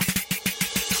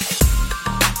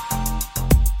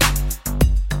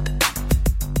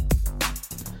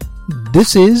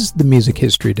This is the Music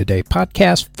History Today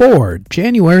podcast for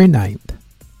January 9th.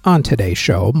 On today's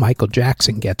show, Michael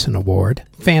Jackson gets an award,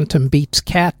 Phantom beats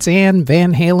Cats, and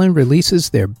Van Halen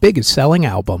releases their biggest selling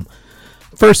album.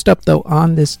 First up, though,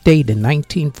 on this date in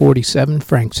 1947,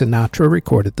 Frank Sinatra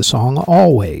recorded the song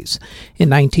Always. In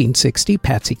 1960,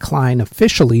 Patsy Cline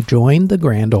officially joined the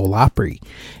Grand Ole Opry.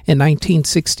 In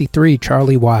 1963,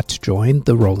 Charlie Watts joined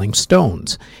the Rolling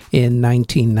Stones. In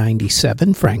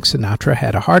 1997, Frank Sinatra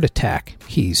had a heart attack.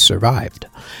 He survived.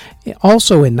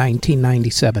 Also in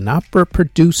 1997, opera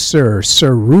producer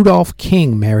Sir Rudolph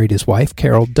King married his wife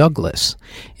Carol Douglas.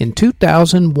 In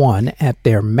 2001, at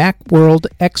their Macworld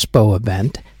Expo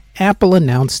event, Apple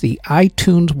announced the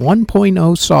iTunes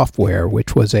 1.0 software,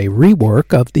 which was a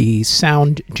rework of the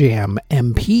SoundJam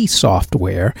MP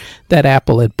software that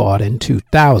Apple had bought in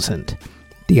 2000.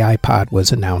 The iPod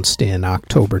was announced in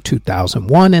October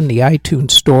 2001, and the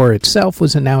iTunes Store itself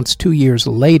was announced 2 years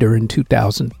later in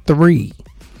 2003.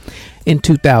 In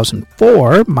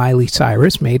 2004, Miley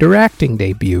Cyrus made her acting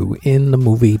debut in the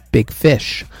movie Big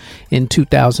Fish. In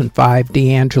 2005,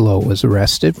 D'Angelo was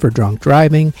arrested for drunk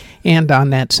driving, and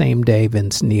on that same day,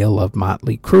 Vince Neil of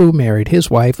Motley Crue married his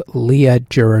wife, Leah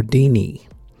Girardini.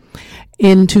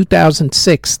 In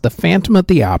 2006, The Phantom of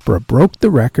the Opera broke the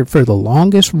record for the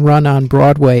longest run on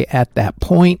Broadway at that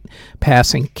point,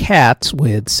 passing Cats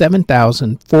with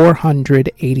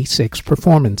 7,486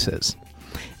 performances.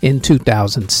 In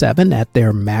 2007, at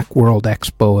their Macworld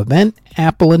Expo event,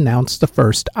 Apple announced the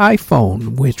first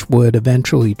iPhone, which would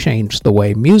eventually change the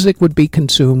way music would be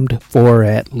consumed for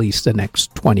at least the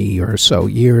next 20 or so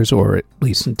years, or at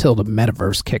least until the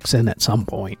metaverse kicks in at some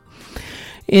point.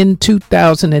 In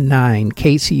 2009,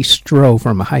 Casey Stroh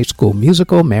from a High School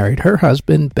Musical married her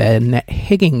husband, Ben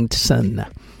Higginson.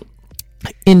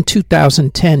 In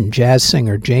 2010, jazz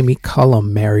singer Jamie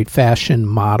Cullum married fashion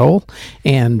model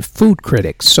and food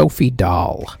critic Sophie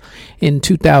Dahl. In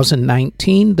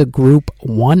 2019, the group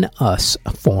One Us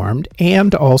formed,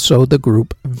 and also the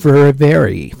group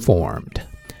Veriveri formed.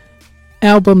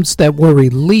 Albums that were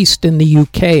released in the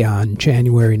UK on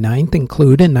January 9th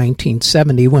include in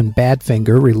 1970 when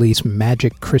Badfinger released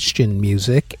Magic Christian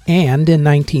Music, and in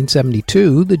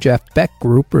 1972 the Jeff Beck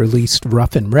Group released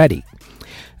Rough and Ready.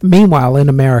 Meanwhile, in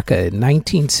America, in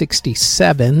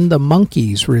 1967, the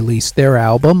Monkees released their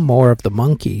album, More of the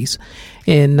Monkees.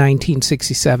 In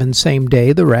 1967, same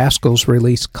day, the Rascals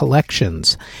released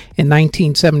Collections. In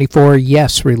 1974,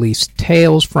 Yes released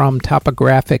Tales from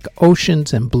Topographic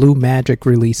Oceans, and Blue Magic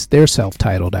released their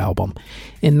self-titled album.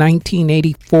 In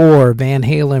 1984, Van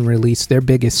Halen released their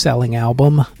biggest-selling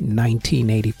album,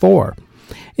 1984.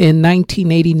 In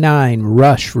 1989,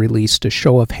 Rush released A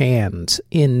Show of Hands.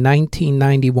 In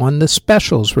 1991, The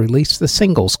Specials released the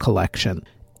Singles Collection.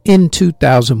 In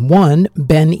 2001,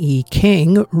 Ben E.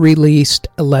 King released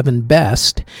 11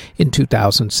 Best. In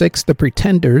 2006, The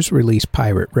Pretenders released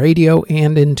Pirate Radio.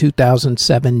 And in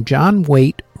 2007, John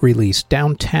Waite released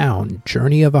Downtown,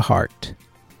 Journey of a Heart.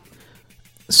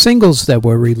 Singles that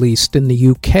were released in the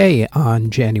UK on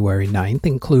January 9th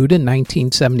include in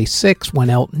 1976 when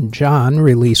Elton John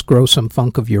released Grow Some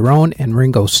Funk of Your Own and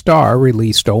Ringo Starr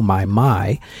released Oh My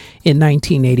My. In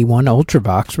 1981,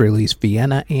 Ultravox released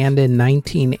Vienna, and in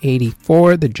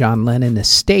 1984, the John Lennon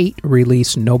Estate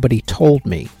released Nobody Told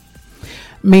Me.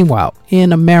 Meanwhile,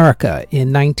 in America,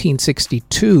 in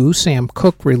 1962, Sam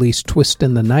Cooke released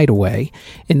Twistin' the Night Away.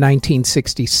 In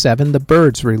 1967, the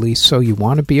Byrds released So You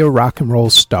Want to Be a Rock and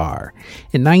Roll Star.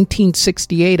 In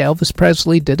 1968, Elvis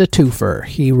Presley did a twofer.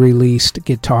 He released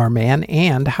Guitar Man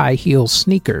and High Heel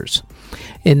Sneakers.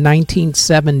 In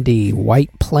 1970,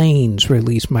 White Plains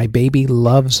released My Baby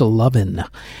Loves a Lovin'.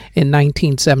 In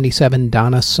 1977,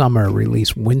 Donna Summer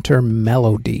released Winter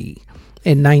Melody.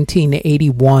 In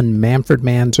 1981, Manfred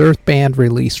Mann's Earth Band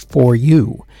released For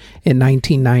You. In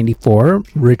 1994,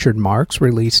 Richard Marx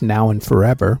released Now and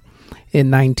Forever.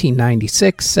 In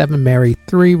 1996, Seven Mary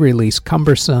 3 released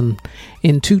Cumbersome.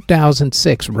 In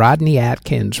 2006, Rodney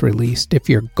Atkins released If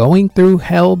You're Going Through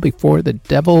Hell Before the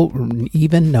Devil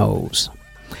Even Knows.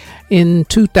 In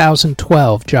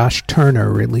 2012, Josh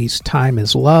Turner released Time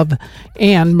Is Love,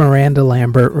 and Miranda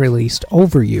Lambert released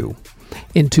Over You.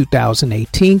 In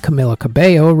 2018, Camila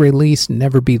Cabello released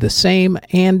Never Be the Same,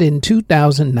 and in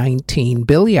 2019,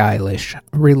 Billie Eilish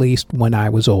released When I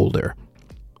Was Older.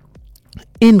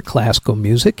 In classical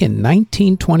music, in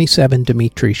 1927,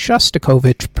 Dmitri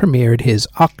Shostakovich premiered his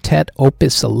octet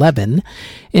Opus 11.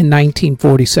 In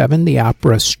 1947, the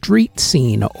opera Street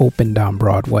Scene opened on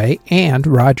Broadway, and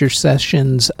Roger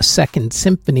Sessions' Second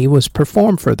Symphony was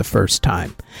performed for the first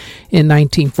time. In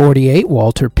 1948,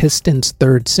 Walter Piston's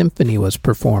Third Symphony was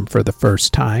performed for the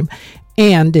first time,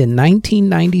 And in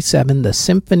 1997, the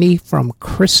symphony from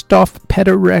Krzysztof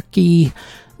Penderecki,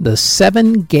 The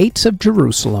Seven Gates of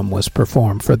Jerusalem, was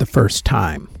performed for the first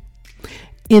time.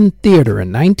 In theater,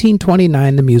 in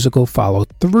 1929, the musical Follow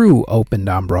Through opened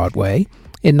on Broadway.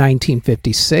 In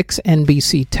 1956,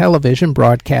 NBC Television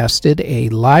broadcasted a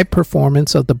live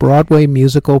performance of the Broadway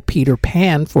musical Peter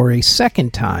Pan for a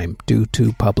second time due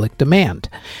to public demand.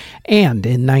 And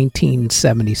in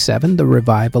 1977, the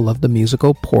revival of the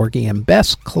musical Porgy and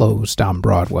Bess closed on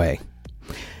Broadway.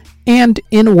 And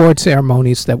in award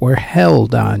ceremonies that were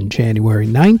held on January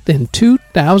 9th in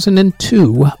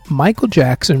 2002, Michael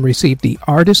Jackson received the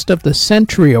Artist of the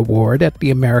Century Award at the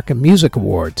American Music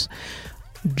Awards.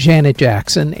 Janet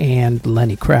Jackson and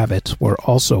Lenny Kravitz were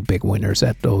also big winners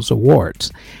at those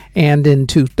awards. And in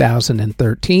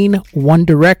 2013, One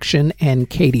Direction and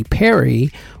Katy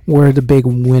Perry were the big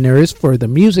winners for the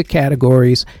music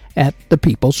categories at the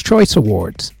People's Choice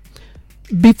Awards.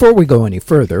 Before we go any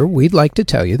further, we'd like to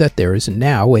tell you that there is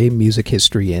now a Music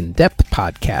History In-Depth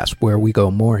podcast where we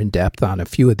go more in depth on a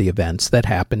few of the events that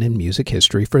happen in music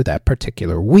history for that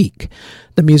particular week.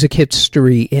 The Music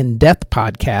History In-Depth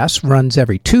podcast runs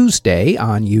every Tuesday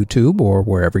on YouTube or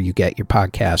wherever you get your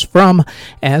podcasts from,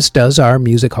 as does our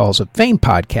Music Halls of Fame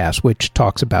podcast, which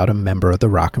talks about a member of the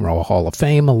Rock and Roll Hall of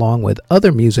Fame along with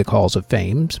other Music Halls of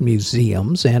Fame,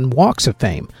 museums, and walks of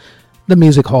fame. The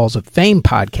Music Halls of Fame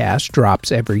podcast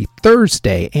drops every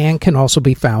Thursday and can also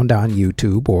be found on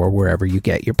YouTube or wherever you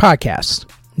get your podcasts.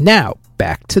 Now,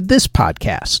 back to this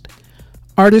podcast.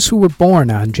 Artists who were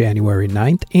born on January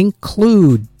 9th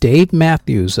include Dave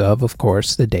Matthews of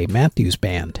course, the Dave Matthews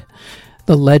Band,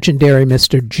 the legendary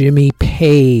Mr. Jimmy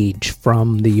Page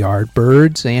from the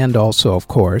Yardbirds, and also, of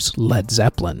course, Led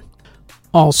Zeppelin.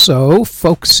 Also,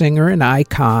 folk singer and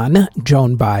icon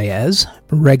Joan Baez,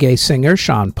 reggae singer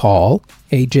Sean Paul,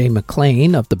 A.J.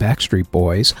 McLean of the Backstreet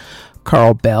Boys,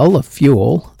 Carl Bell of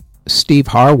Fuel, Steve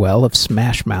Harwell of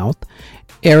Smash Mouth,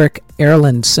 Eric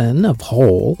Erlandson of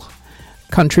Hole,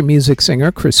 country music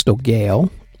singer Crystal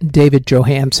Gayle, David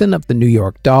Johansen of the New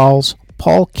York Dolls,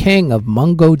 Paul King of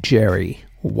Mungo Jerry,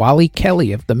 Wally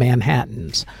Kelly of the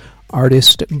Manhattans,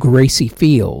 artist Gracie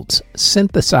Fields,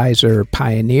 synthesizer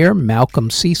pioneer Malcolm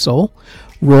Cecil,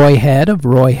 Roy Head of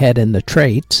Roy Head and the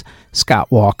Traits,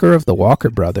 Scott Walker of the Walker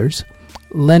Brothers,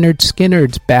 Leonard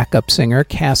Skinner's backup singer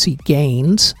Cassie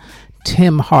Gaines,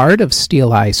 Tim Hart of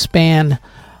Steel Eye Span,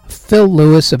 Phil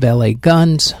Lewis of LA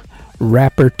Guns,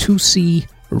 rapper Tootsie,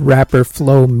 rapper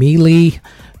Flo Mealy,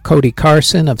 Cody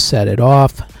Carson of Set It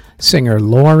Off, singer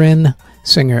Lauren,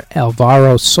 singer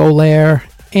Alvaro Soler,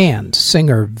 and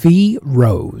singer V.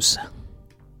 Rose.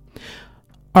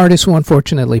 Artists who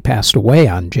unfortunately passed away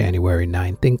on January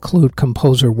 9th include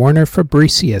composer Werner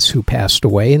Fabricius, who passed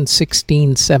away in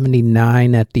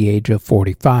 1679 at the age of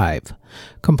 45.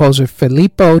 Composer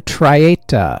Filippo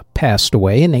Traetta passed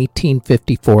away in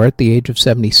 1854 at the age of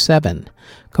 77.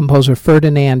 Composer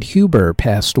Ferdinand Huber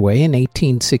passed away in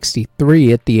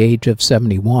 1863 at the age of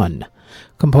 71.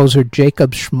 Composer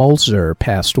Jacob Schmolzer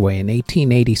passed away in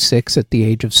 1886 at the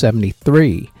age of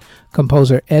 73.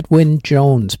 Composer Edwin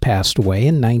Jones passed away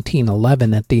in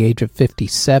 1911 at the age of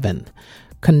 57.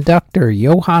 Conductor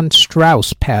Johann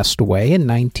Strauss passed away in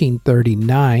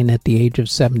 1939 at the age of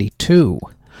 72.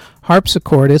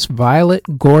 Harpsichordist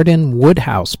Violet Gordon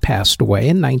Woodhouse passed away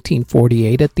in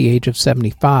 1948 at the age of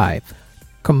 75.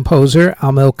 Composer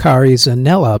Amilcare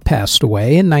Zanella passed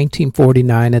away in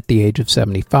 1949 at the age of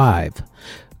 75.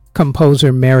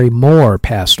 Composer Mary Moore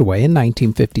passed away in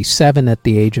 1957 at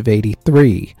the age of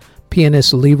 83.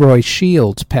 Pianist Leroy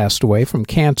Shields passed away from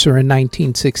cancer in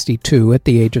 1962 at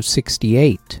the age of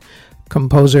 68.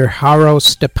 Composer Haro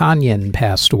Stepanyan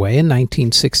passed away in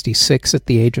 1966 at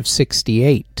the age of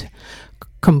 68.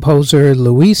 Composer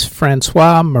Louis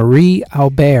Francois Marie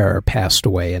Albert passed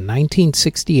away in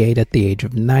 1968 at the age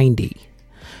of 90.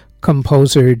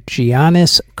 Composer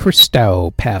Giannis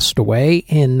Christou passed away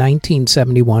in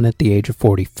 1971 at the age of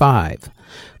 45.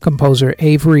 Composer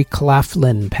Avery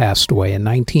Claflin passed away in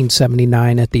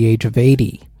 1979 at the age of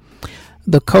 80.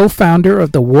 The co-founder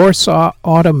of the Warsaw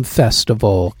Autumn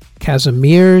Festival,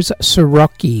 Kazimierz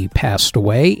Soroki, passed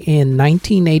away in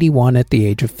 1981 at the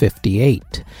age of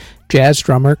 58. Jazz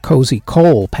drummer Cozy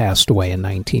Cole passed away in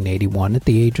 1981 at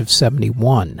the age of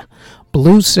 71.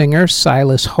 Blues singer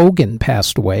Silas Hogan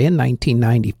passed away in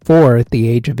 1994 at the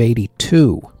age of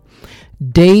 82.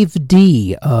 Dave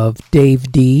D. of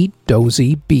Dave D.,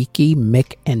 Dozy, Beaky,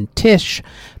 Mick, and Tish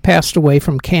passed away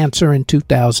from cancer in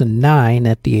 2009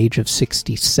 at the age of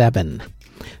 67.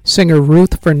 Singer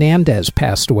Ruth Fernandez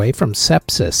passed away from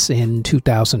sepsis in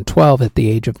 2012 at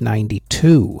the age of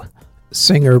 92.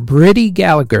 Singer Bridie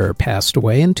Gallagher passed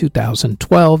away in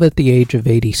 2012 at the age of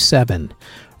 87.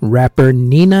 Rapper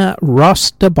Nina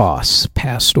Rostabos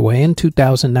passed away in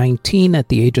 2019 at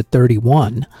the age of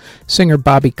 31. Singer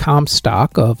Bobby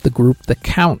Comstock of the group The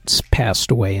Counts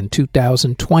passed away in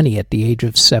 2020 at the age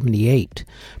of 78.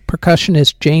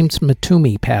 Percussionist James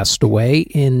Matumi passed away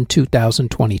in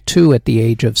 2022 at the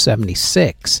age of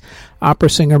 76. Opera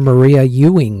singer Maria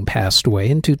Ewing passed away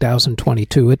in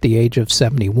 2022 at the age of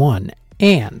 71.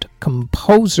 And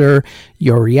composer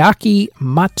Yoriaki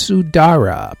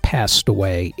Matsudara passed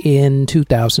away in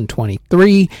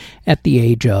 2023 at the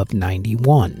age of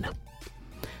 91.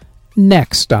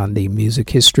 Next on the Music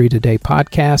History Today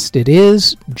podcast, it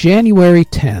is January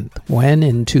 10th, when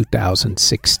in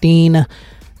 2016,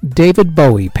 David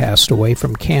Bowie passed away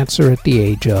from cancer at the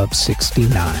age of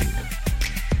 69.